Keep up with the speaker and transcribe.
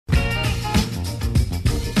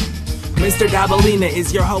Mr. Dabalina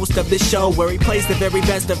is your host of the show, where he plays the very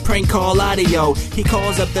best of prank call audio. He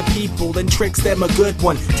calls up the people and tricks them a good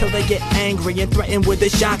one, till they get angry and threaten with a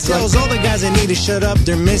shotgun. Tells all the guys they need to shut up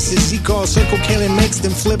their misses. He calls Circle K and makes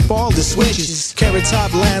them flip all the switches. Carrot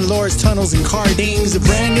Top, landlords, tunnels, and car dings. A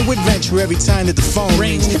brand new adventure every time that the phone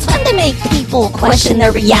rings. It's fun to make people question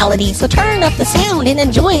their reality, so turn up the sound and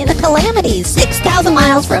enjoy the calamities. 6,000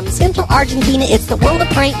 miles from Central Argentina, it's the World of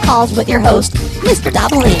Prank Calls with your host, Mr.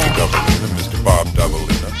 Dabalina. Mr. Bob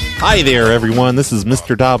Dabalina. Hi there, everyone. This is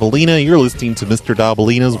Mr. Dabalina. You're listening to Mr.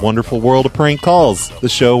 Dabalina's Wonderful World of Prank Calls, the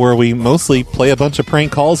show where we mostly play a bunch of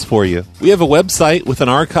prank calls for you. We have a website with an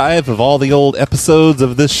archive of all the old episodes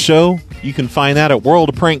of this show. You can find that at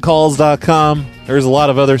worldofprankcalls.com. There's a lot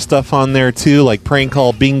of other stuff on there, too, like Prank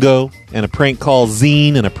Call Bingo, and a Prank Call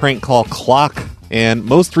Zine, and a Prank Call Clock. And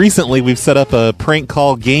most recently, we've set up a Prank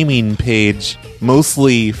Call Gaming page,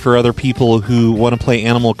 mostly for other people who want to play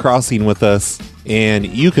Animal Crossing with us. And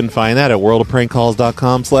you can find that at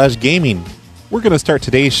worldofprankcalls.com/gaming. We're going to start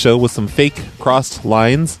today's show with some fake crossed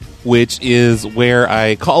lines, which is where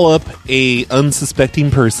I call up a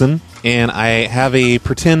unsuspecting person and I have a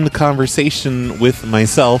pretend conversation with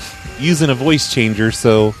myself using a voice changer.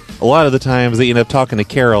 So a lot of the times I end up talking to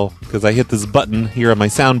Carol because I hit this button here on my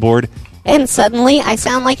soundboard. And suddenly I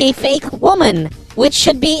sound like a fake woman, which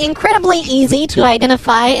should be incredibly easy to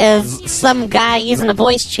identify as some guy using a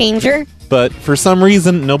voice changer. But for some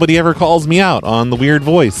reason, nobody ever calls me out on the weird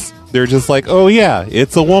voice. They're just like, oh yeah,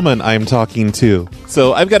 it's a woman I'm talking to.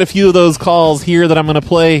 So I've got a few of those calls here that I'm going to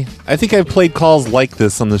play. I think I've played calls like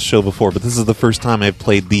this on this show before, but this is the first time I've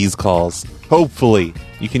played these calls. Hopefully.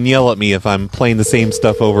 You can yell at me if I'm playing the same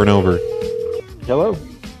stuff over and over. Hello?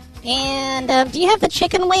 And do you have the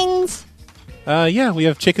chicken wings? Yeah, we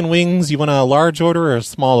have chicken wings. You want a large order or a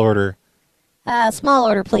small order? Small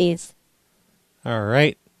order, please. All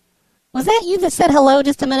right. Was that you that said hello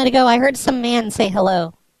just a minute ago? I heard some man say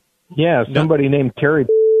hello. Yeah, somebody named Terry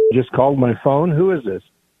just called my phone. Who is this?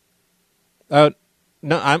 No,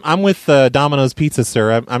 I'm with Domino's Pizza,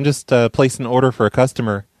 sir. I'm just placing an order for a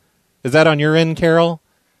customer. Is that on your end, Carol?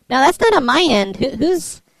 No, that's not on my end. Who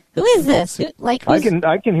is this? Who's... I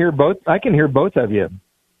can hear both. I can hear both of you.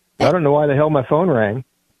 I don't know why the hell my phone rang.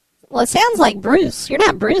 Well, it sounds like Bruce. You're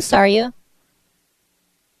not Bruce, are you?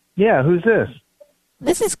 Yeah, who's this?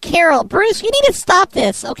 This is Carol. Bruce, you need to stop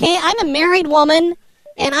this, okay? I'm a married woman,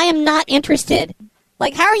 and I am not interested.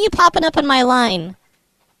 Like, how are you popping up on my line?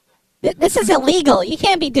 This is illegal. You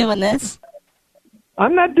can't be doing this.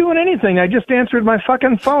 I'm not doing anything. I just answered my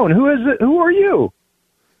fucking phone. Who is it? Who are you?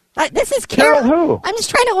 This is Carol. Who? I'm just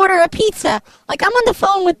trying to order a pizza. Like, I'm on the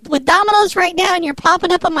phone with Domino's right now, and you're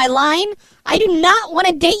popping up on my line. I do not want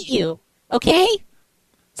to date you, okay?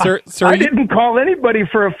 Sir, I didn't call anybody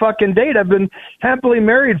for a fucking date. I've been happily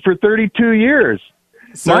married for 32 years.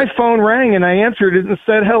 Sir, my phone rang and I answered it and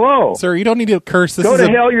said hello. Sir, you don't need to curse. Go to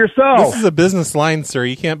hell yourself. This is a business line, sir.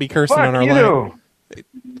 You can't be cursing Fuck on our you. line.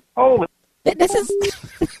 Holy. This is...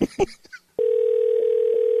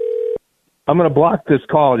 I'm going to block this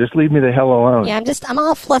call. Just leave me the hell alone. Yeah, I'm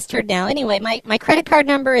all flustered now. Anyway, my credit card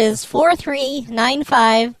number is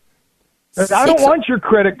 4395. I don't want your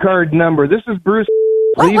credit card number. This is Bruce.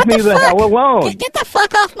 Leave me the hell alone. Get the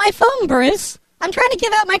fuck off my phone, Bruce. I'm trying to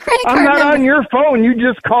give out my credit card number. I'm not on your phone. You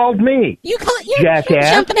just called me. You're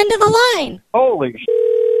jackass. Jumping into the line. Holy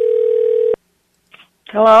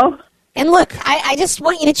Hello? And look, I just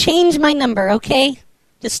want you to change my number, okay?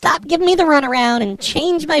 Just stop giving me the runaround and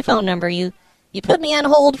change my phone number. You put me on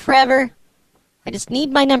hold forever. I just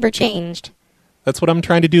need my number changed. That's what I'm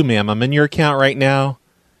trying to do, ma'am. I'm in your account right now.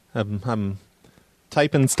 I'm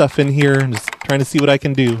typing stuff in here and just trying to see what I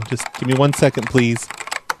can do. Just give me 1 second, please.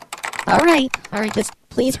 All right. Just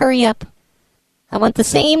please hurry up. I want the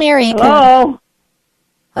same area code. Hello?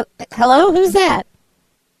 Hello? Who's that?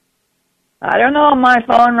 I don't know. My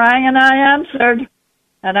phone rang and I answered.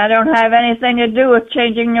 And I don't have anything to do with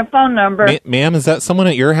changing your phone number. Ma'am, is that someone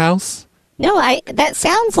at your house? No, that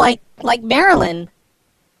sounds like Marilyn.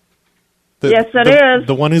 Yes, it is.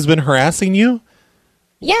 The one who's been harassing you?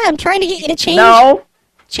 Yeah, I'm trying to get you to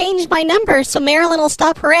change my number so Marilyn will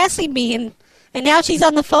stop harassing me. And now she's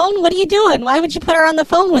on the phone? What are you doing? Why would you put her on the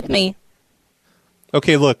phone with me?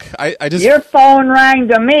 Okay, look, I just... Your phone rang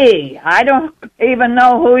to me. I don't even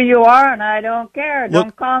know who you are, and I don't care.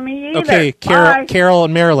 Don't call me either. Okay, Carol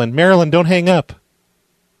and Marilyn. Marilyn, don't hang up.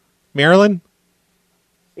 Marilyn?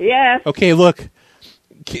 Yes. Okay, look,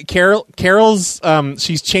 Carol's,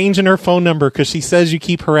 she's changing her phone number because she says you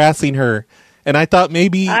keep harassing her. And I thought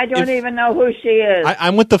maybe... I don't even know who she is.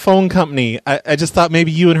 I'm with the phone company. I just thought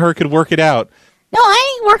maybe you and her could work it out. No,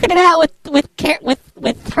 I ain't working it out with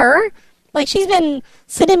her. Like, she's been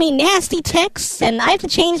sending me nasty texts, and I have to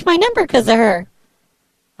change my number because of her.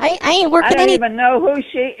 I ain't working I don't even know who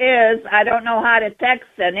she is. I don't know how to text,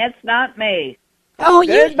 and it's not me. Oh,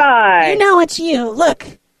 Goodbye. You know it's you. Look,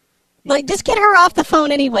 just get her off the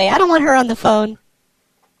phone anyway. I don't want her on the phone.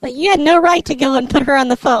 Like, you had no right to go and put her on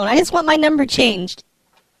the phone. I just want my number changed.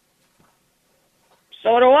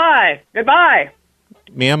 So do I. Goodbye.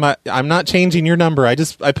 Ma'am, I'm not changing your number. I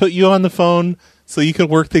put you on the phone so you could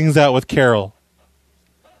work things out with Carol.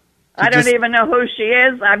 I don't even know who she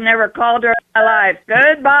is. I've never called her in my life.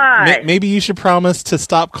 Goodbye. Maybe you should promise to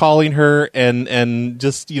stop calling her and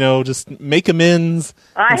just make amends.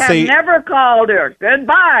 I have never called her.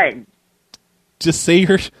 Goodbye. Just say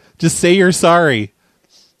you're sorry.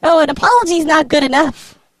 Oh, an apology's not good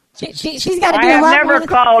enough. She's got to do a lot more. I have never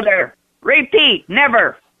called her. Repeat,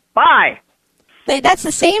 never. Bye. That's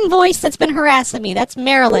the same voice that's been harassing me. That's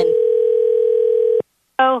Marilyn.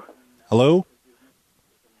 Hello. Hello?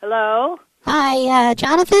 Hello? Hi,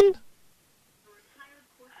 Jonathan?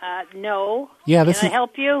 No. Yeah, Can I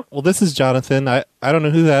help you? Well, this is Jonathan. I don't know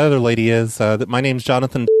who that other lady is. My name's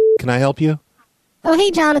Jonathan. Can I help you? Oh, hey,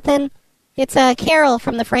 Jonathan. It's Carol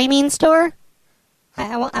from the framing store.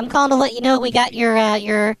 I'm calling to let you know we got your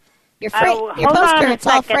poster. It's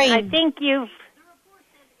all framed. I think you've...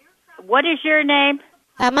 What is your name?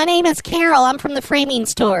 My name is Carol. I'm from the framing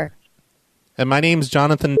store. And my name's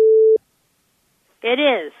Jonathan. It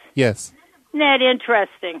is? Yes. Isn't that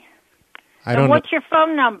interesting? I don't know. What's your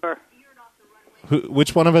phone number?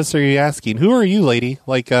 Which one of us are you asking? Who are you, lady?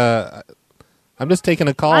 Like, I'm just taking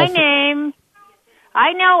a call. My name...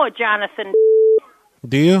 I know a Jonathan.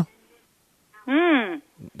 Do you?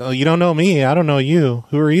 No, you don't know me. I don't know you.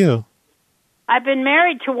 Who are you? I've been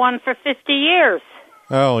married to one for 50 years.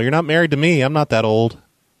 Oh, you're not married to me. I'm not that old.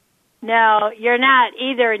 No, you're not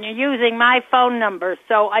either, and you're using my phone number,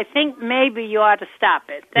 so I think maybe you ought to stop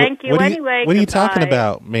it. Thank you anyway. What are you talking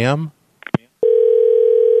about, ma'am?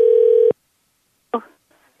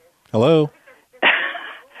 Hello?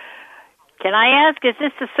 Can I ask, is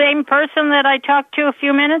this the same person that I talked to a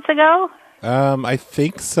few minutes ago? I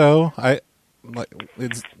think so.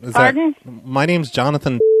 Pardon? My name's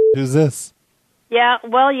Jonathan. Who's this? Yeah,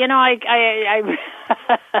 well, I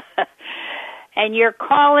and you're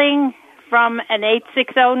calling from an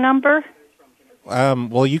 860 number?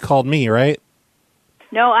 Well, you called me, right?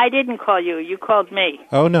 No, I didn't call you. You called me.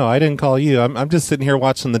 Oh, no, I didn't call you. I'm just sitting here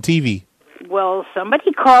watching the TV. Well,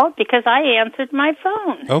 somebody called because I answered my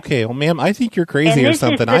phone. Okay, well, ma'am, I think you're crazy or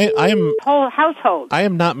something. I'm whole household. I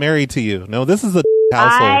am not married to you. No, this is a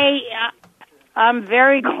household. I'm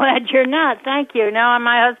very glad you're not. Thank you. Now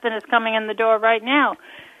my husband is coming in the door right now.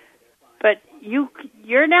 But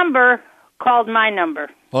your number called my number.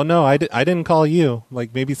 Well, no, I didn't call you.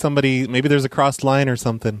 Like maybe there's a crossed line or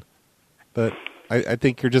something. But I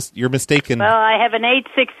think you're mistaken. Well, I have an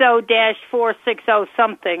 860-460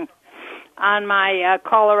 something on my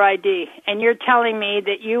caller ID, and you're telling me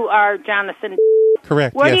that you are Jonathan.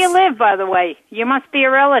 Correct. Where yes. do you live, by the way? You must be a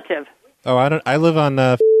relative. Oh, I live on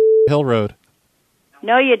Hill Road.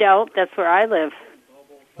 No, you don't. That's where I live.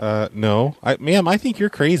 No. Ma'am, I think you're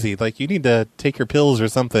crazy. Like, you need to take your pills or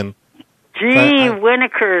something. Gee,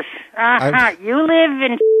 Winnikers. You live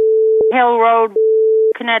in Hill Road,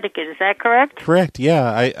 Connecticut. Is that correct? Correct,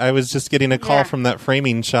 yeah. I was just getting a call from that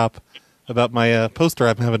framing shop about my poster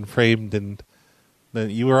I'm having framed, and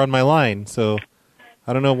you were on my line. So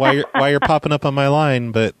I don't know why you're popping up on my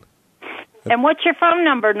line, but... And what's your phone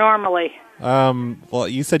number normally? Well,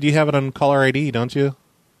 you said you have it on caller ID, don't you?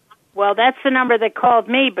 Well, that's the number that called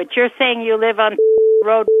me, but you're saying you live on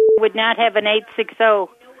road would not have an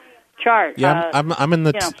 860 chart. Yeah, I'm in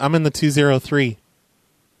the I'm in the 203.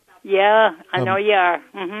 Yeah, I know you are.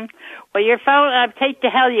 Mm-hmm. Well, your phone, I'd hate to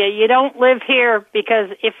tell you, you don't live here, because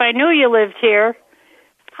if I knew you lived here,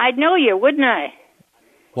 I'd know you, wouldn't I?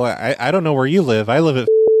 Well, I don't know where you live. I live at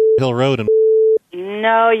Hill Road.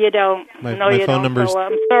 No, you don't. My you phone don't. number's So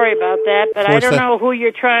I'm sorry about that, but I don't know who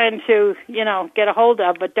you're trying to, get a hold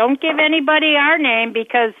of. But don't give anybody our name,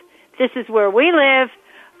 because this is where we live.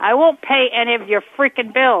 I won't pay any of your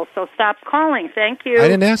freaking bills, so stop calling. Thank you. I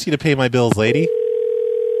didn't ask you to pay my bills, lady.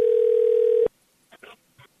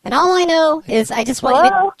 And all I know is I just want you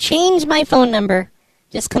to change my phone number.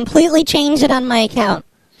 Just completely change it on my account.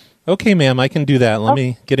 Okay, ma'am, I can do that. Let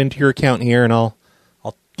me get into your account here, and I'll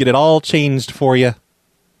get it all changed for you.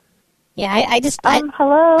 Yeah, I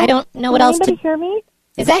hello? I don't know what else to... Can anybody hear me?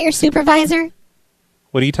 Is that your supervisor?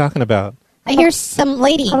 What are you talking about? I hear some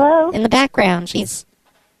lady in the background. She's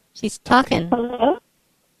talking. Hello?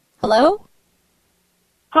 Hello?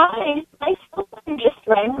 Hi. My phone just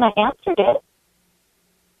rang and I answered it.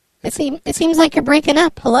 It seems like you're breaking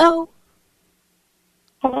up. Hello?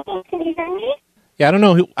 Hello, can you hear me? Yeah, I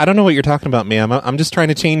don't know what you're talking about, ma'am. I'm just trying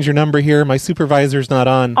to change your number here. My supervisor's not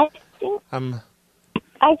on.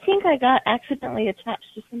 I think I got accidentally attached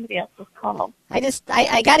to somebody else's call.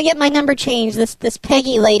 I got to get my number changed. This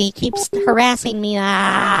Peggy lady keeps harassing me.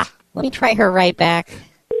 Let me try her right back.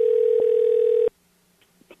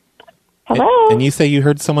 Hello? And you say you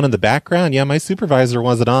heard someone in the background? Yeah, my supervisor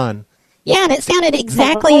wasn't on. Yeah, and it sounded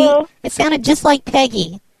exactly... Hello? It sounded just like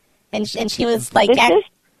Peggy. And she was like...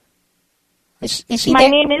 Is she my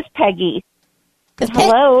there? name is Peggy.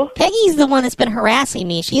 Hello? Peggy's the one that's been harassing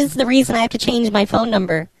me. She's the reason I have to change my phone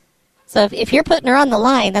number. So if you're putting her on the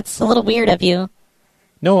line, that's a little weird of you.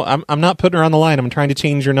 No, I'm not putting her on the line. I'm trying to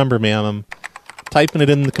change your number, ma'am. I'm typing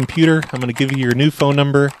it in the computer. I'm going to give you your new phone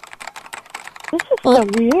number. This is so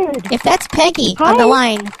weird. If that's Peggy on the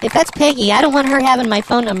line, if that's Peggy, I don't want her having my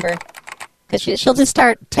phone number. Because she'll just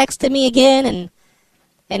start texting me again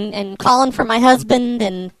and calling for my husband.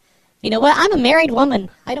 And you know what? I'm a married woman.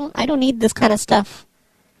 I don't need this kind of stuff.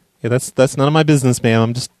 Yeah, that's none of my business, ma'am.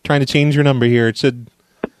 I'm just trying to change your number here. It should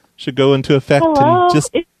go into effect. Hello? And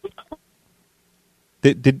just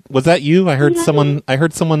was that you? I heard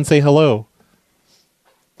someone say hello.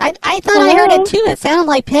 I thought I heard it too. It sounded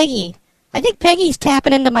like Peggy. I think Peggy's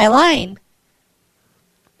tapping into my line.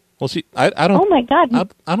 Well, I don't. Oh my God!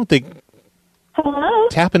 I don't think. Hello.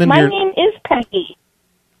 Tapping into my name is Peggy.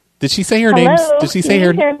 Did she say her Hello? name's? Did she say Can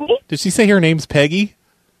her? you hear me? Did she say her name's Peggy?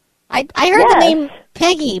 I heard the name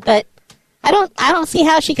Peggy, but I don't see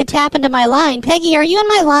how she could tap into my line. Peggy, are you on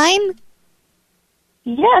my line?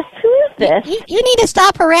 Yes. Who is this? You need to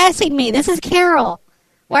stop harassing me. This is Carol.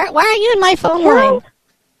 Why are you in my phone line?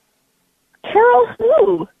 Carol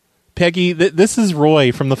who? Peggy, this is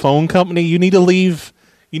Roy from the phone company. You need to leave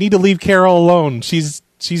Carol alone. She's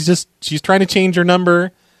trying to change her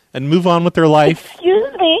number and move on with her life.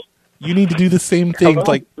 Excuse me. You need to do the same thing. Hello?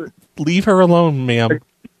 Like, leave her alone, ma'am.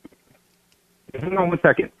 Hang on 1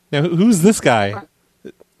 second. Now, who's this guy?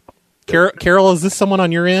 Carol, is this someone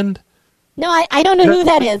on your end? No, I don't know who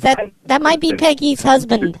that is. That might be Peggy's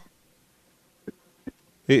husband.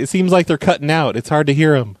 It seems like they're cutting out. It's hard to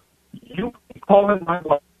hear them. You calling my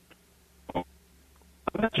wife? I'm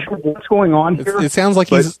not sure what's going on here. It sounds like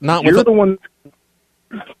he's not with. You're the one.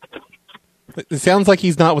 It sounds like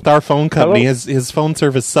he's not with our phone company. Hello? His phone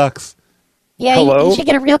service sucks. Yeah, you should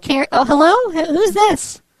get a real care. Oh, hello? Who's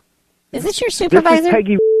this? Is this your supervisor? This is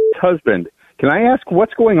Peggy's husband. Can I ask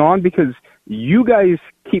what's going on? Because you guys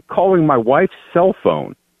keep calling my wife's cell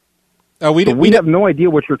phone. Oh, we have no idea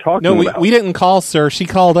what you're talking about. No, we didn't call, sir. She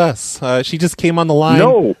called us. She just came on the line.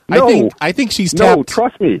 No. I think she's tapped. No,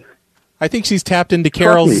 trust me. I think she's tapped into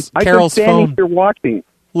Carol's I've been standing phone. here watching.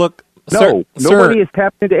 Look, no, sir, nobody has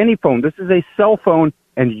tapped into any phone. This is a cell phone,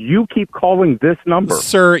 and you keep calling this number.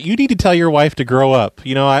 Sir, you need to tell your wife to grow up.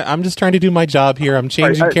 You know, I'm just trying to do my job here. I'm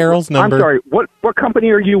changing Carol's number. I'm sorry. What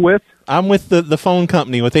company are you with? I'm with the phone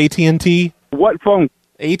company, with AT&T. What phone?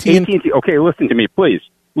 AT&T. Okay, listen to me, please.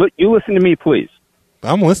 You listen to me, please.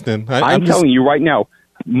 I'm listening. I'm telling you right now,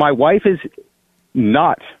 my wife is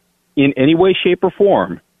not in any way, shape, or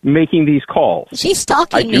form making these calls. She's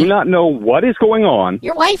stalking me. I do not know what is going on.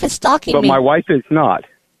 Your wife is stalking me. But my wife is not.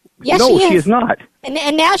 Yes, no, she is not.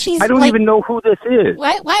 And now she's I don't even know who this is.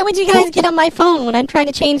 Why would you guys get on my phone when I'm trying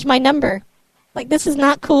to change my number? Like, this is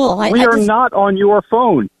not cool. We are not on your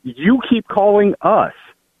phone. You keep calling us.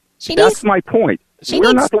 That's my point.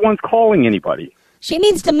 We're not the ones calling anybody. She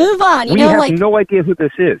needs to move on. We have no idea who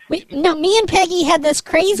this is. Me and Peggy had this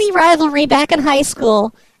crazy rivalry back in high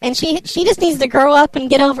school, and she just needs to grow up and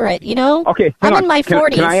get over it, you know? Okay, I'm in my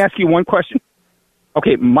 40s. Can I ask you one question?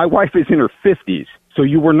 Okay, my wife is in her 50s, so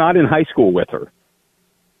you were not in high school with her.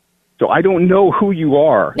 So I don't know who you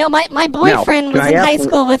are. No, my boyfriend was in high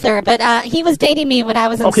school with her, but he was dating me when I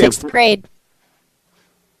was in 6th grade.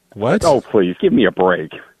 What? Oh, please, give me a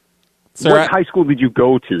break. Sir, what high school did you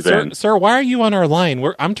go to then? Sir, why are you on our line?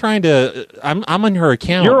 I'm on her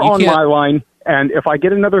account. You're on my line, and if I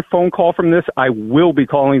get another phone call from this, I will be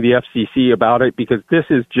calling the FCC about it because this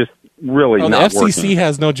is just really not working. The FCC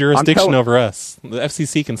has no jurisdiction over us. The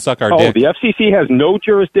FCC can suck our dick. The FCC has no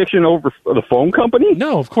jurisdiction over the phone company?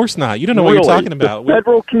 No, of course not. You don't know what you're talking about. The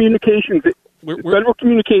Federal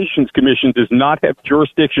Communications Commission does not have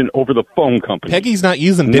jurisdiction over the phone company. Peggy's not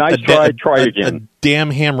using try again. a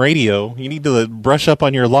damn ham radio. You need to brush up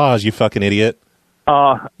on your laws, you fucking idiot.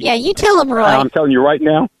 Yeah, you tell him, Roy. I'm telling you right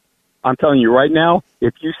now,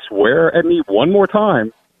 if you swear at me one more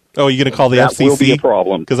time, oh, you're going to call the FCC? That will be a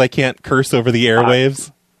problem. Because I can't curse over the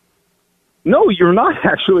airwaves? No, you're not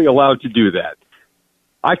actually allowed to do that.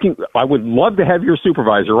 I would love to have your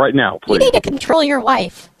supervisor right now, You please. need to control your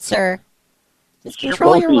wife, sir. Just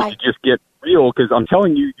control Both your need wife. to just get real, because I'm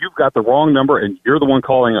telling you, you've got the wrong number, and you're the one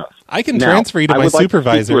calling us. I can Now, transfer you to I my would like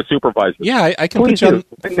supervisor. To speak to a supervisor. Yeah, I can Please put you on. do,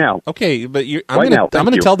 right now. Okay, but I'm Right now, I'm thank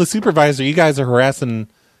going to you. tell the supervisor you guys are harassing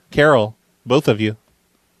Carol, both of you.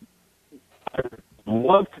 I'd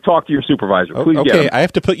love to talk to your supervisor. Please get Okay, him. I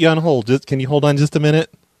have to put you on hold. Can you hold on just a minute?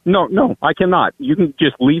 No, I cannot. You can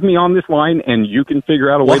just leave me on this line, and you can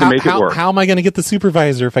figure out a way to make it work. How am I going to get the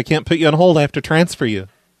supervisor if I can't put you on hold? I have to transfer you.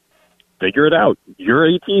 Figure it out. You're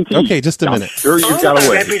AT&T. Okay, just a I'm minute. Sure, you've All got of a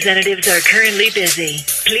our way. representatives are currently busy.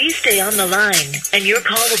 Please stay on the line, and your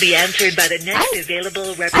call will be answered by the next available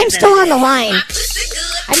representative. I'm still on the line.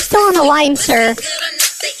 I'm still on the line, sir.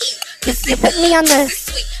 You're putting me on the...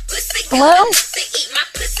 Hello?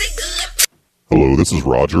 Hello, this is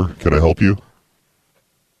Roger. Can I help you?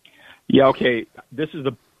 Yeah, okay. This is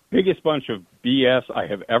the biggest bunch of BS I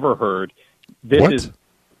have ever heard. This What? is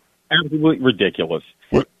absolutely ridiculous.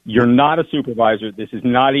 What? You're not a supervisor. This is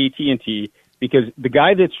not AT&T, because the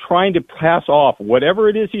guy that's trying to pass off whatever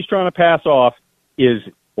it is he's trying to pass off is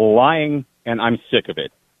lying, and I'm sick of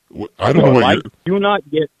it. I don't know what you're... do not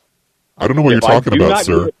get. I don't know what you're if I talking do about, not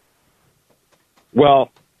sir. get- well,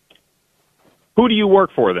 who do you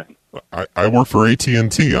work for then? I work for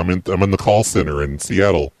AT&T. I'm in the call center in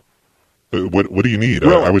Seattle. What do you need?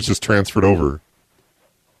 Really? I was just transferred over.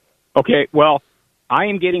 Okay, well, I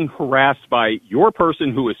am getting harassed by your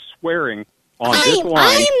person who is swearing on this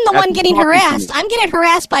line. I'm the one getting harassed. I'm getting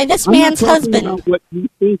harassed by this man's I'm not talking husband. about what you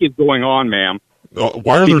think is going on, ma'am.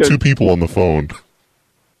 Why are there Because- two people on the phone?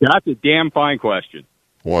 That's a damn fine question.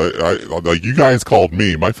 Well, you guys called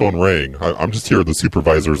me. My phone rang. I'm just here at the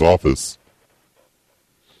supervisor's office.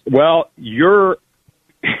 Well, your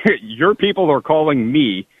people are calling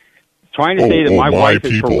me, trying to say that my wife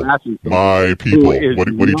is harassing someone My people. who is What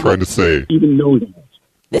are you not trying to say? even knows us.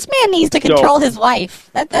 This man needs to control his wife.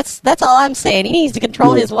 That's all I'm saying. He needs to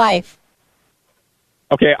control his wife.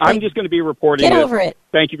 Okay, I'm just going to be reporting Get this. over it.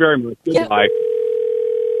 Thank you very much. Goodbye.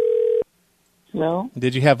 Hello?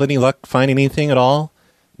 Did you have any luck finding anything at all?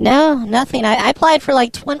 No, nothing. I applied for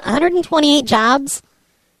like 128 jobs,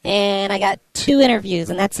 and I got 2 interviews,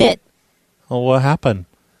 and that's it. Well, what happened?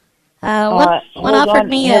 One hold offered on.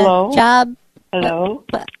 me Hello? a job. Hello?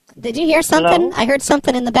 Did you hear something? Hello? I heard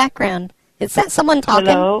something in the background. Is that someone talking?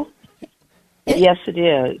 Hello? Yes, it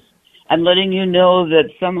is. I'm letting you know that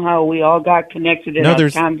somehow we all got connected in No, our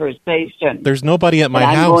there's- conversation. There's nobody at my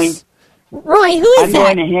And I'm house. Roy, who is I'm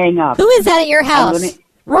that? going to hang up. Who is that at your I'm house? gonna-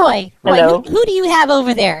 Roy, Hello? who do you have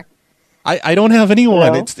over there? I don't have anyone.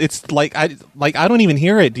 Hello? It's like I don't even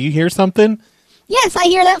hear it. Do you hear something? Yes, I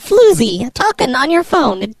hear that floozy talking on your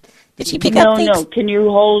phone. Did she pick up things? No. Can you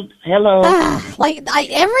hold? Hello?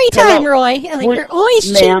 Every time, Hello? Roy, you're always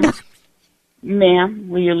cheating. Ma'am, ma'am,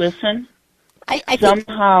 will you listen? I think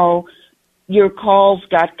Somehow your calls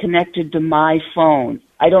got connected to my phone.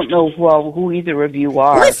 I don't know who either of you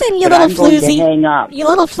are. Listen, you but little I'm going to floozy. hang up. You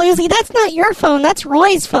little floozy. That's not your phone. That's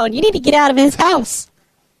Roy's phone. You need to get out of his house.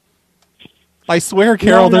 I swear,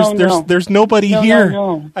 Carol, No. there's nobody No, here.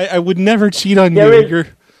 no. I would never cheat on There you. is- You're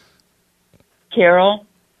Carol,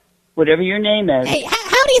 whatever your name is. Hey, how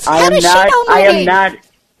I am does not. she know my I am name? not.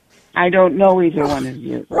 I don't know either one of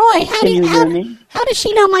you. Roy, Can you hear me? How does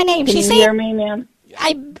she know my name? Can She you said hear me, ma'am?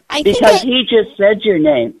 I think Because he just said your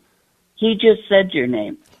name. He just said your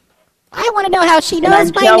name. I want to know how she And knows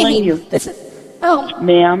I'm my telling name. you. This is, oh,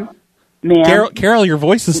 Ma'am, Carol, your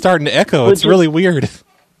voice is starting to echo. Would It's you- really weird.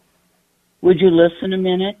 would you listen a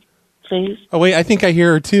minute, please? Oh wait, I think I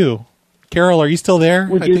hear her too. Carol, are you still there?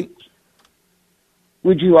 Would I you? think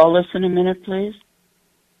Would you all listen a minute, please?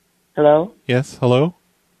 Hello? yes. Hello,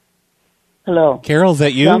 Hello? Carol. Is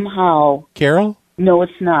that you? Somehow. Carol. No,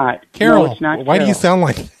 it's not. Carol. No, it's not Why do you Carol. sound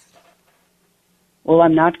like? Well,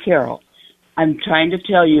 I'm not Carol. I'm trying to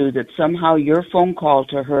tell you that somehow your phone call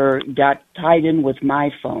to her got tied in with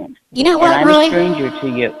my phone. you know what, and I'm Roy? a stranger to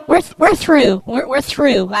you. We're through. We're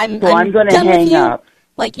through. I'm I'm going to done with hang you. up.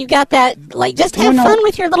 Like you got that. Like just No, have no. fun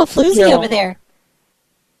with your little floozy Carol. over there.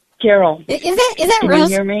 Carol, Is that Can you Rose?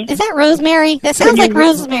 hear me? Is that Rosemary? That Can sounds you like hear-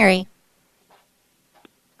 Rosemary.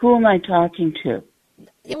 who am I talking to?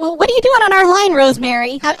 Well, what are you doing on our line,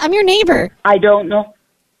 Rosemary? I'm your neighbor. I don't know.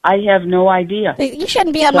 I have no idea. You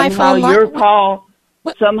shouldn't be on my Somehow phone. your line. call.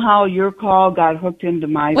 Somehow your call got hooked into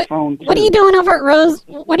my phone too. What are you doing over at Rose?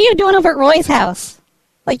 What are you doing over at Roy's house?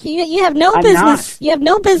 Like you have no I'm business. not. You have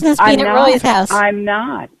no business I'm being at not. Roy's house. I'm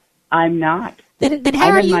not. Then how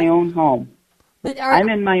I'm are in you? my own home. I'm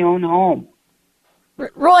in my own home.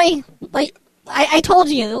 Roy, like I told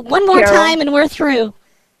you one more Carol? time and we're through.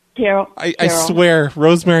 Carol. I swear,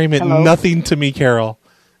 Rosemary meant nothing to me, Carol.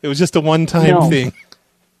 It was just a one-time thing.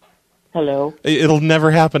 Hello. It'll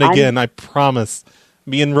never happen again, I promise.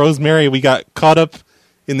 Me and Rosemary, we got caught up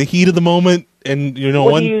in the heat of the moment, and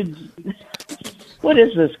what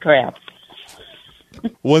is this crap?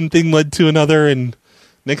 One thing led to another, and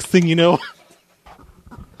next thing you know,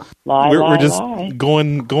 we're just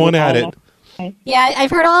going at it. Yeah,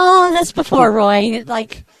 I've heard all of this before, Roy.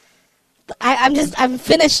 Like, I'm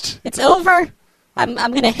finished. It's over. I'm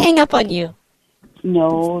going to hang up on you.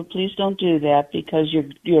 No, please don't do that because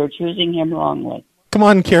you're accusing him wrongly. Come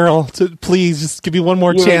on, Carol. Please, just give me one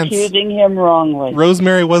more chance. You're accusing him wrongly.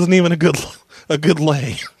 Rosemary wasn't even a good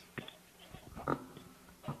lay.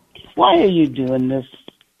 Why are you doing this,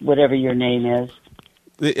 whatever your name is?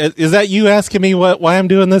 Is that you asking me why I'm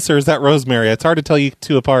doing this, or is that Rosemary? It's hard to tell you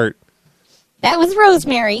two apart. That was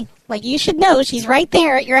Rosemary. Like, you should know. She's right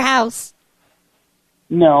there at your house.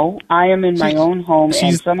 No, I am in my own home,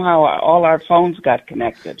 and somehow all our phones got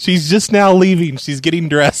connected. She's just now leaving. She's getting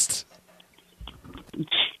dressed.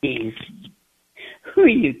 Jeez. Who are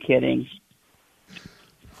you kidding?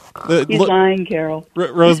 He's lying, Carol.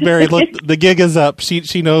 Rosemary, look, the gig is up.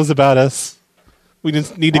 She knows about us. We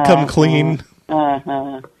just need to come clean.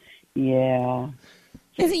 Yeah.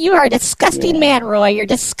 You are a disgusting man, Roy. You're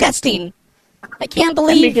disgusting. I can't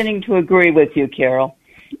believe... I'm beginning to agree with you, Carol.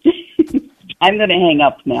 I'm going to hang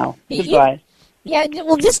up now. Goodbye. Yeah,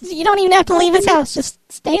 well, you don't even have to leave his house. Just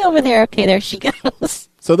stay over there. Okay, there she goes.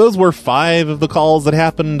 So those were 5 of the calls that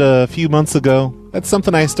happened a few months ago. That's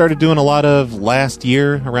something I started doing a lot of last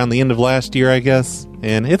year, around the end of last year, I guess.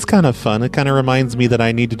 And it's kind of fun. It kind of reminds me that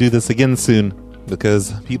I need to do this again soon,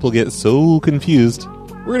 because people get so confused.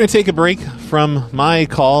 We're going to take a break from my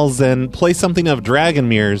calls and play something of Dragon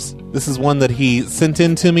Mirrors. This is one that he sent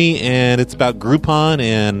in to me, and it's about Groupon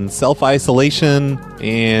and self-isolation,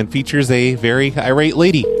 and features a very irate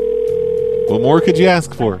lady. What more could you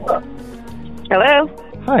ask for? Hello?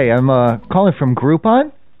 Hi, I'm calling from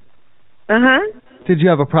Groupon. Uh-huh. Did you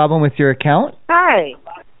have a problem with your account? Hi.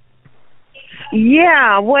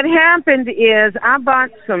 Yeah, what happened is I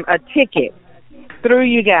bought a ticket through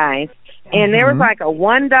you guys, and there was like a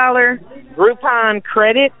 $1 Groupon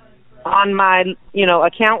credit on my,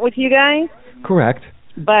 account with you guys. Correct.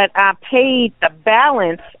 But I paid the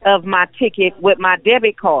balance of my ticket with my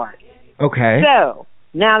debit card. Okay. So,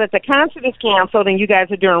 now that the concert is canceled and you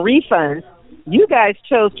guys are doing refunds, you guys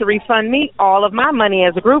chose to refund me all of my money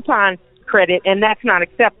as a Groupon credit, and that's not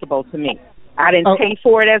acceptable to me. I didn't pay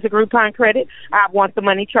for it as a Groupon credit. I want the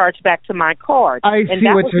money charged back to my card. I see what you're saying. And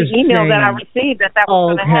that was the email that I received that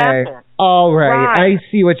was going to happen. All right. I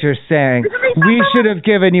see what you're saying. We should have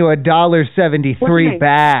given you $1.73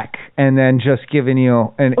 back and then just given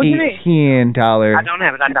you an $18. I don't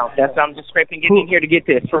have it. I don't. I'm just scraping getting in here to get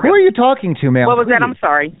this. Who are you talking to, ma'am? What was that? I'm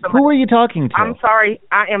sorry. Who are you talking to? I'm sorry.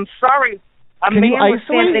 I am sorry. Can you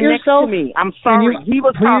isolate yourself? Next to me. I'm sorry. He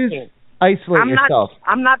was talking. Isolate yourself.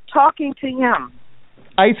 I'm not talking to him.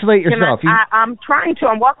 Isolate yourself. I'm trying to.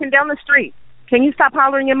 I'm walking down the street. Can you stop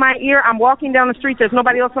hollering in my ear? I'm walking down the street. There's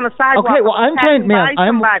nobody else on the sidewalk. Okay, well, I'm trying,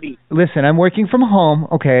 ma'am. Listen, I'm working from home,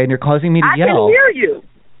 okay, and you're causing me to yell. I can hear you.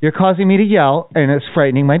 You're causing me to yell, and it's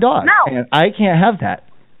frightening my dog. No. And I can't have that.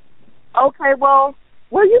 Okay, well,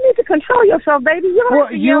 you need to control yourself, baby. You don't have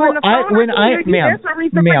to yell in the phone. Ma'am, there's a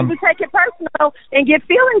reason for you to take it personal and get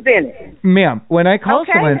feelings in it. Ma'am, when I call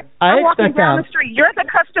someone, I'm walking down the street. You're the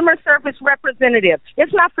customer service representative.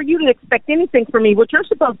 It's not for you to expect anything from me. What you're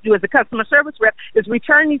supposed to do as a customer service rep is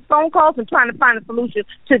return these phone calls and trying to find a solution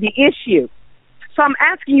to the issue. So I'm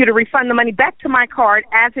asking you to refund the money back to my card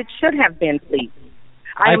as it should have been, please.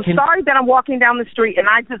 I am sorry that I'm walking down the street and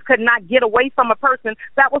I just could not get away from a person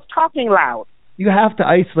that was talking loud. You have to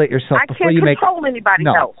isolate yourself before you make... I can't control anybody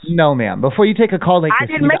else. No, ma'am. Before you take a call like this,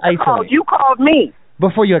 you need to isolate. I didn't make a call. You called me.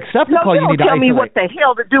 Before you accept the call, you need to isolate. No, you don't tell me what the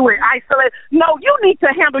hell to do with isolate. No, you need to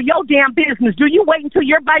handle your damn business. Do you wait until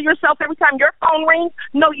you're by yourself every time your phone rings?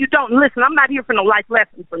 No, you don't. Listen, I'm not here for no life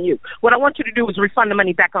lesson from you. What I want you to do is refund the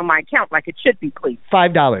money back on my account like it should be, please.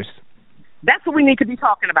 $5. That's what we need to be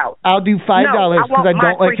talking about. I'll do $5 because I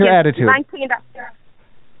don't like your attitude. $19.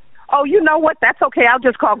 Oh, you know what? That's okay. I'll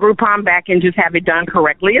just call Groupon back and just have it done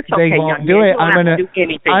correctly. It's okay. They won't do it. I'm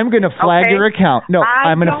gonna flag your account. No,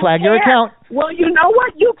 I'm gonna flag your account. Well, you know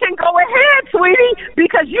what? You can go ahead, sweetie,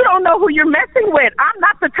 because you don't know who you're messing with. I'm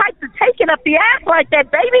not the type to take it up the ass like that,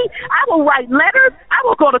 baby. I will write letters. I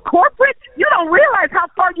will go to corporate. You don't realize how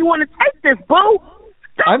far you want to take this, boo.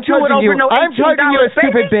 I'm charging you a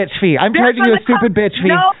stupid bitch fee. I'm charging you a stupid bitch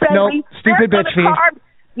fee. No, stupid bitch fee.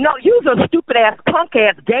 No, you's a stupid-ass,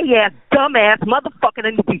 punk-ass, gay-ass, dumb-ass motherfucker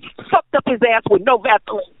that needs to be sucked up his ass with no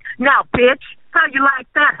Vaseline. Now, bitch, how you like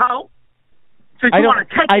that, hoe? Since you want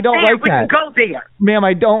to take I don't it there, like we that. can go there. Ma'am,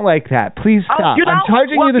 I don't like that. Please Oh, stop. you don't? I'm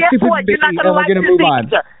charging Well, you the guess stupid what? fee, You're not and gonna we're like going to this move on.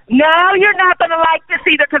 either. No, you're not going to like this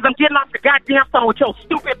either because I'm getting off the goddamn phone with your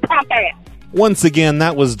stupid pump ass. Once again,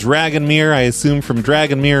 that was Dragonmere, I assume from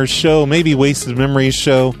Dragonmere's show, maybe Wasted Memories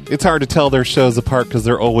show. It's hard to tell their shows apart because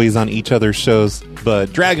they're always on each other's shows. But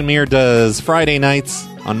Dragonmere does Friday nights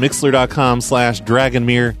on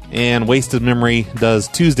Mixler.com/Dragonmere, and Wasted Memory does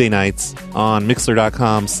Tuesday nights on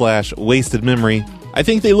Mixler.com/Wasted Memory. I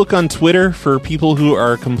think they look on Twitter for people who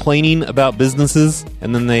are complaining about businesses,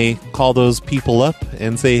 and then they call those people up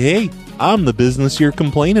and say, hey, I'm the business you're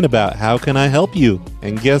complaining about. How can I help you?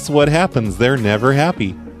 And guess what happens? They're never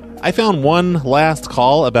happy. I found one last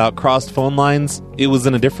call about crossed phone lines. It was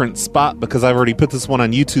in a different spot because I've already put this one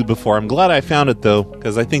on YouTube before. I'm glad I found it, though,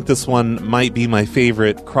 because I think this one might be my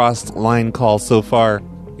favorite crossed line call so far.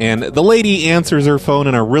 And the lady answers her phone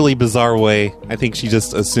in a really bizarre way. I think she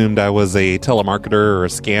just assumed I was a telemarketer or a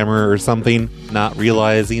scammer or something, not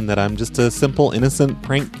realizing that I'm just a simple, innocent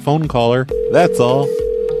prank phone caller. That's all.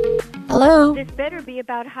 Hello? This better be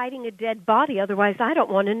about hiding a dead body, otherwise I don't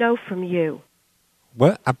want to know from you.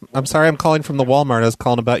 What? I'm sorry, I'm calling from the Walmart. I was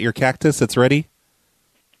calling about your cactus. It's ready?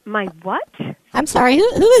 My what? I'm sorry,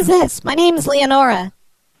 who is this? My name is Leonora.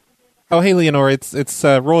 Oh, hey, Leonora. It's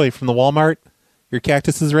Roy from the Walmart. Your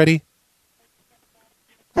cactus is ready?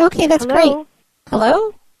 Okay, that's great.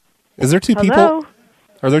 Hello? Is there two people?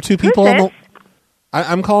 Are there two people on the...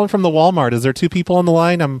 I'm calling from the Walmart. Is there two people on the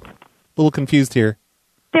line? I'm a little confused here.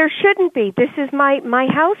 There shouldn't be. This is my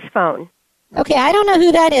house phone. Okay, I don't know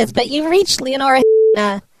who that is, but you've reached Leonora.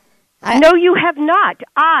 No, you have not.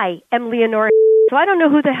 I am Leonora. So I don't know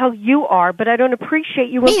who the hell you are, but I don't appreciate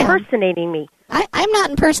you impersonating me. I'm not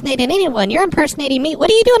impersonating anyone. You're impersonating me. What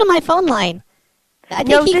are you doing on my phone line?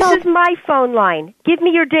 No, this is my phone line. Give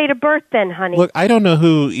me your date of birth then, honey. Look, I don't know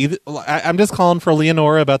who either. I'm just calling for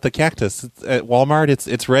Leonora about the cactus. It's at Walmart.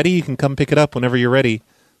 It's ready. You can come pick it up whenever you're ready.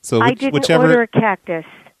 So I didn't order a cactus.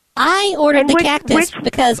 I ordered the cactus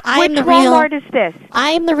because I'm the which real... Walmart is this?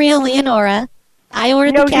 I'm the real Leonora. I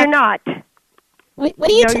ordered the cactus. No, you're not. What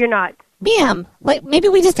are you... No, you're not. Ma'am, maybe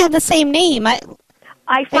we just have the same name. I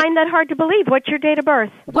find that hard to believe. What's your date of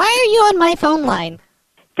birth? Why are you on my phone line?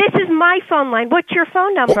 This is my phone line. What's your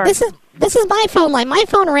phone number? This is my phone line. My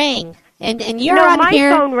phone rang, and you're on my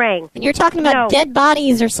here. My phone rang. And you're talking about dead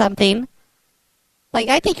bodies or something. Like,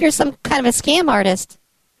 I think you're some kind of a scam artist.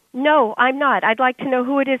 No, I'm not. I'd like to know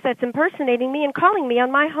who it is that's impersonating me and calling me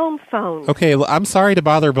on my home phone. Okay, well, I'm sorry to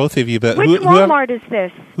bother both of you, but which Walmart is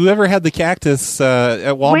this? Whoever had the cactus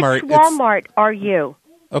at Walmart. Which Walmart are you?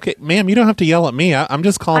 Okay, ma'am, you don't have to yell at me. I'm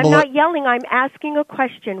just calling I'm not yelling. I'm asking a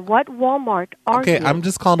question. What Walmart are you? Okay, I'm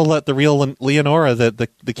just calling to let the real Leonora that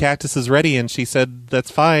the cactus is ready, and she said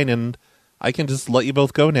that's fine, and I can just let you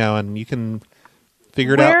both go now, and you can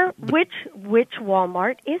figure it out. Which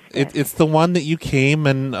Walmart is this? It's the one that you came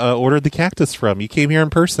and ordered the cactus from. You came here in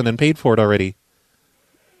person and paid for it already.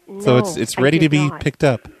 No, so it's ready to be picked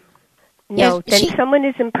up. No, then someone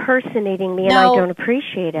is impersonating me, and I don't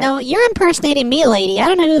appreciate it. No, you're impersonating me, lady. I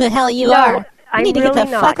don't know who the hell you are. You need to get the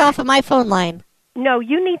fuck off of my phone line. No,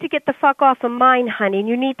 you need to get the fuck off of mine, honey, and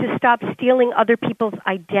you need to stop stealing other people's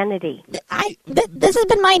identity. This has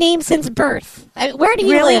been my name since birth. Where do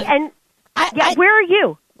you live? And where are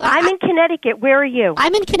you? I'm in Connecticut. Where are you?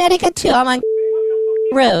 I'm in Connecticut, too. I'm on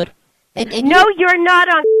Road. No, you're not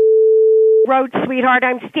on Road, sweetheart.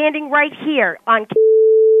 I'm standing right here on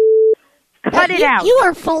Cut it out. You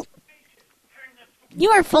are full. You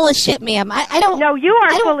are full of shit, ma'am. I don't. No, you are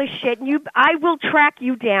full of shit. I will track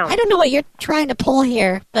you down. I don't know what you're trying to pull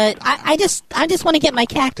here, but I just want to get my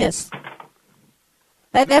cactus.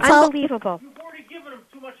 That's all. Unbelievable. You've already given him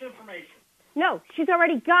too much information. No, she's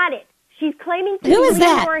already got it. She's claiming to Who is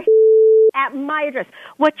that? At my address.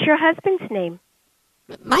 What's your husband's name?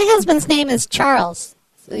 My husband's name is Charles.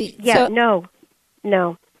 No.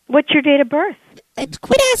 What's your date of birth?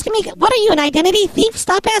 Quit asking me. What are you, an identity thief?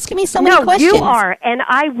 Stop asking me so many questions. No, you are, and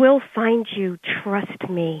I will find you. Trust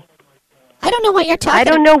me. I don't know what you're talking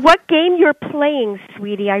about. I don't know what game you're playing,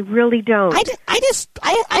 sweetie. I really don't.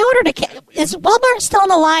 I ordered a... Is Walmart still on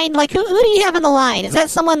the line? Like, who do you have on the line? Is that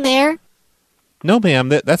someone there? No, ma'am.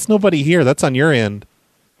 That's nobody here. That's on your end.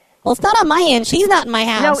 Well, it's not on my end. She's not in my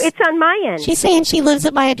house. No, it's on my end. She's saying she lives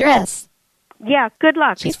at my address. Yeah, good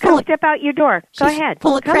luck. Come step out your door. Go ahead.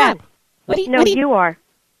 Full of crap. On. What do you, no, you are.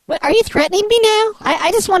 What, are you threatening me now?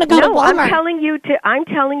 I just want to go to Walmart. I'm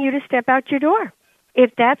telling you to step out your door.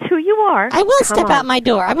 If that's who you are, I will step out my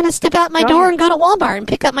door. I'm going to step out my door and go to Walmart and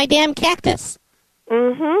pick up my damn cactus.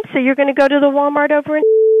 Mm-hmm. So you're going to go to the Walmart over in...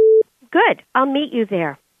 Good. I'll meet you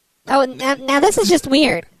there. Oh, now this is just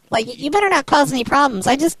weird. Like, you better not cause any problems.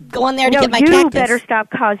 I just go in there to get my cactus. No, you better stop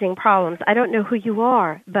causing problems. I don't know who you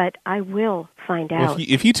are, but I will find out.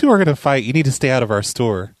 If you two are going to fight, you need to stay out of our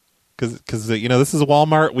store. Because this is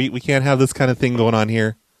Walmart. We can't have this kind of thing going on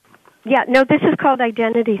here. Yeah, no, this is called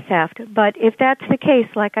identity theft. But if that's the case,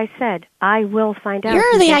 like I said, I will find out.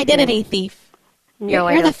 You're the identity thief. No,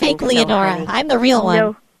 You're the fake Leonora. Honey. I'm the real one.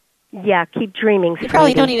 No. Yeah, keep dreaming. You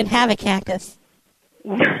probably don't even have a cactus.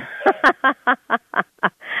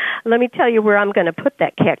 Let me tell you where I'm going to put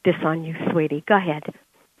that cactus on you, sweetie. Go ahead.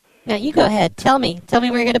 No, you go ahead. Tell me where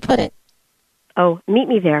you're going to put it. Oh, meet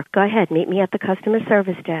me there. Go ahead. Meet me at the customer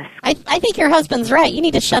service desk. I think your husband's right. You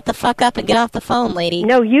need to shut the fuck up and get off the phone, lady.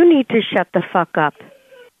 No, you need to shut the fuck up.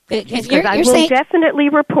 Because I will definitely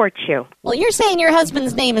report you. Well, you're saying your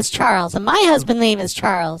husband's name is Charles, and my husband's name is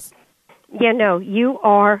Charles. Yeah, no, you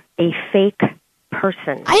are a fake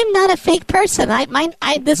person. I am not a fake person.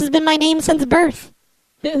 This has been my name since birth.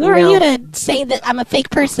 Who are you to say that I'm a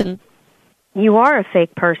fake person? You are a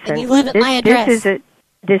fake person. And you live at my address.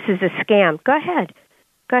 This is a scam. Go ahead.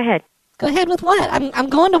 Go ahead. Go ahead with what? I'm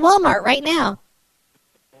going to Walmart right now.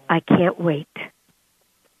 I can't wait.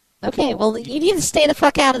 Okay, well, you need to stay the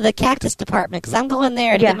fuck out of the cactus department, because I'm going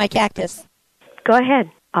there to get my cactus. Go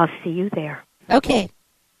ahead. I'll see you there. Okay.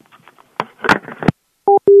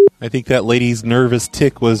 I think that lady's nervous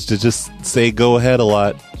tick was to just say go ahead a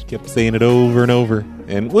lot. She kept saying it over and over.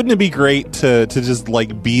 And wouldn't it be great to just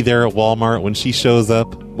like be there at Walmart when she shows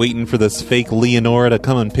up, waiting for this fake Leonora to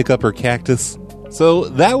come and pick up her cactus? So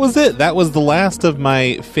that was it. That was the last of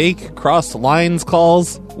my fake cross lines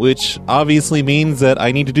calls, which obviously means that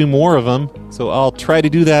I need to do more of them. So I'll try to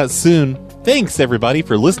do that soon. Thanks, everybody,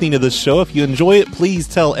 for listening to this show. If you enjoy it, please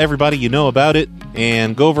tell everybody you know about it.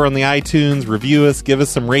 And go over on the iTunes, review us, give us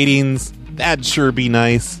some ratings. That'd sure be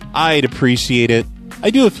nice. I'd appreciate it. I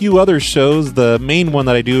do a few other shows. The main one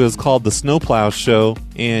that I do is called The Snowplow Show,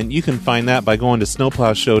 and you can find that by going to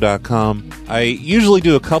snowplowshow.com. I usually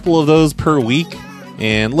do a couple of those per week,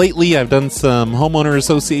 and lately I've done some homeowner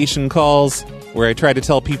association calls where I try to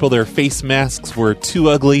tell people their face masks were too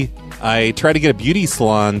ugly. I try to get a beauty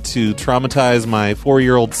salon to traumatize my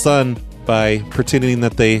 4-year-old son by pretending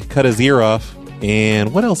that they cut his ear off.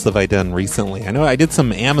 And what else have I done recently? I know I did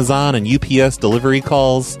some Amazon and UPS delivery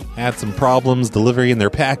calls, had some problems delivering their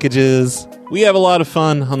packages. We have a lot of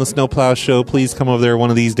fun on the Snowplow Show. Please come over there one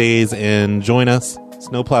of these days and join us.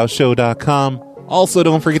 Snowplowshow.com. Also,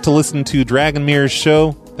 don't forget to listen to Dragonmere's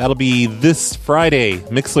show. That'll be this Friday,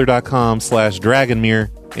 Mixler.com/Dragonmere.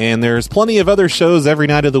 And there's plenty of other shows every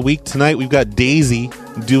night of the week. Tonight we've got Daisy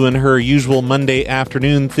doing her usual Monday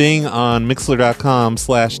afternoon thing on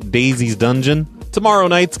Mixler.com/Daisy's Dungeon. Tomorrow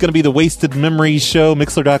night's going to be the Wasted Memories show,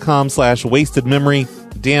 Mixler.com/Wasted Memory.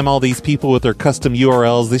 Damn all these people with their custom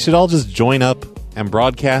URLs. They should all just join up and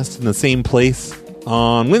broadcast in the same place.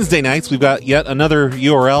 On Wednesday nights, we've got yet another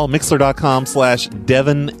URL,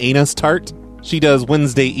 Mixler.com/DevonAnustart. She does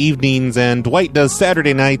Wednesday evenings, and Dwight does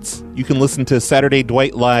Saturday nights. You can listen to Saturday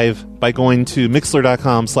Dwight Live by going to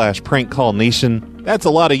Mixler.com/PrankCallNation. That's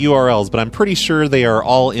a lot of URLs, but I'm pretty sure they are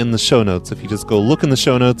all in the show notes. If you just go look in the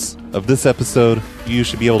show notes of this episode, you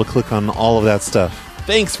should be able to click on all of that stuff.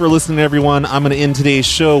 Thanks for listening, everyone. I'm going to end today's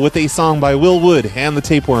show with a song by Will Wood and the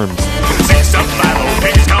Tapeworms.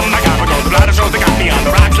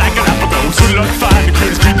 Good luck finding the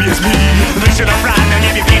as creepy as me. Mission of rhyme and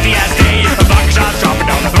give you PTSD. The buckshots dropping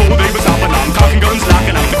down, the road they was stopping on. Talking guns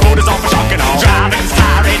locking up, the quarters off for shocking on. Driving,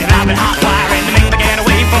 firing, and I've been hot firing to make me get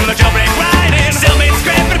away from the jailbreak riding. Still been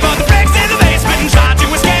scraping about the bricks in the basement and trying to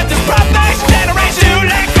escape this propagation generation. Too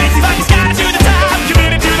like crazy fucking sky to the top.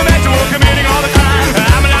 Committed to the mental, committing all the crime.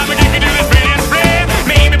 I'm alive and get me to this brilliant spree.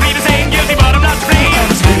 Maybe be the same guilty, but I'm not free.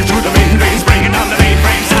 I'm scared to the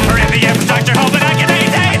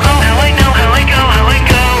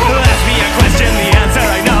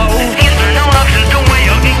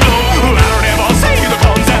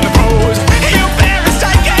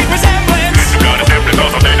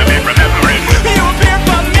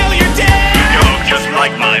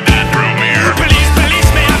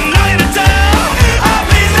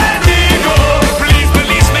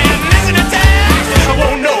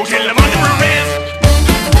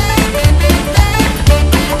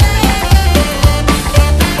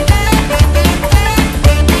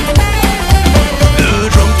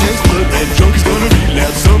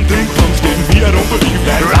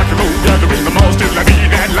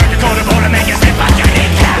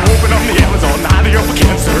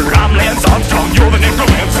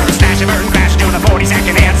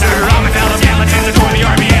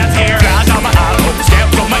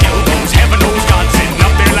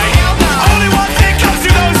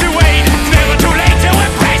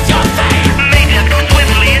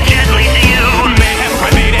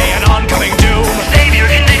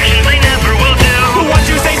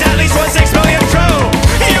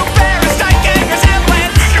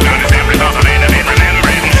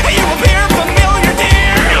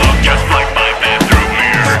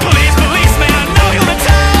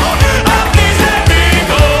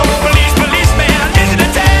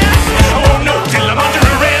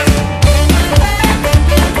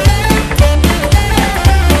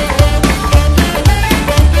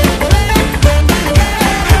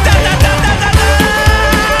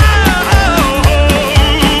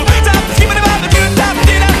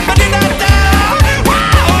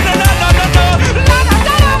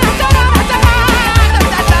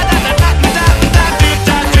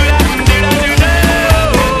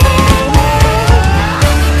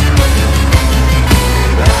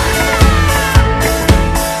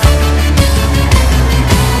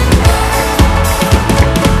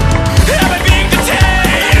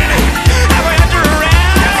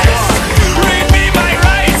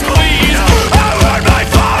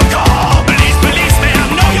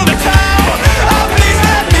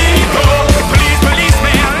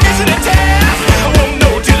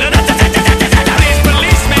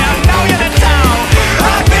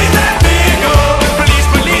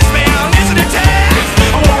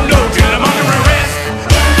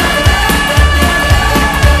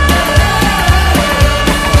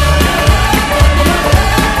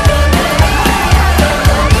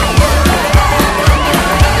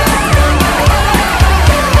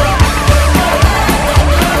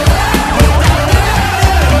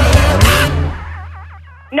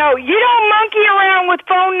No, you don't monkey around with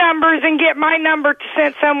phone numbers and get my number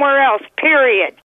sent somewhere else, period.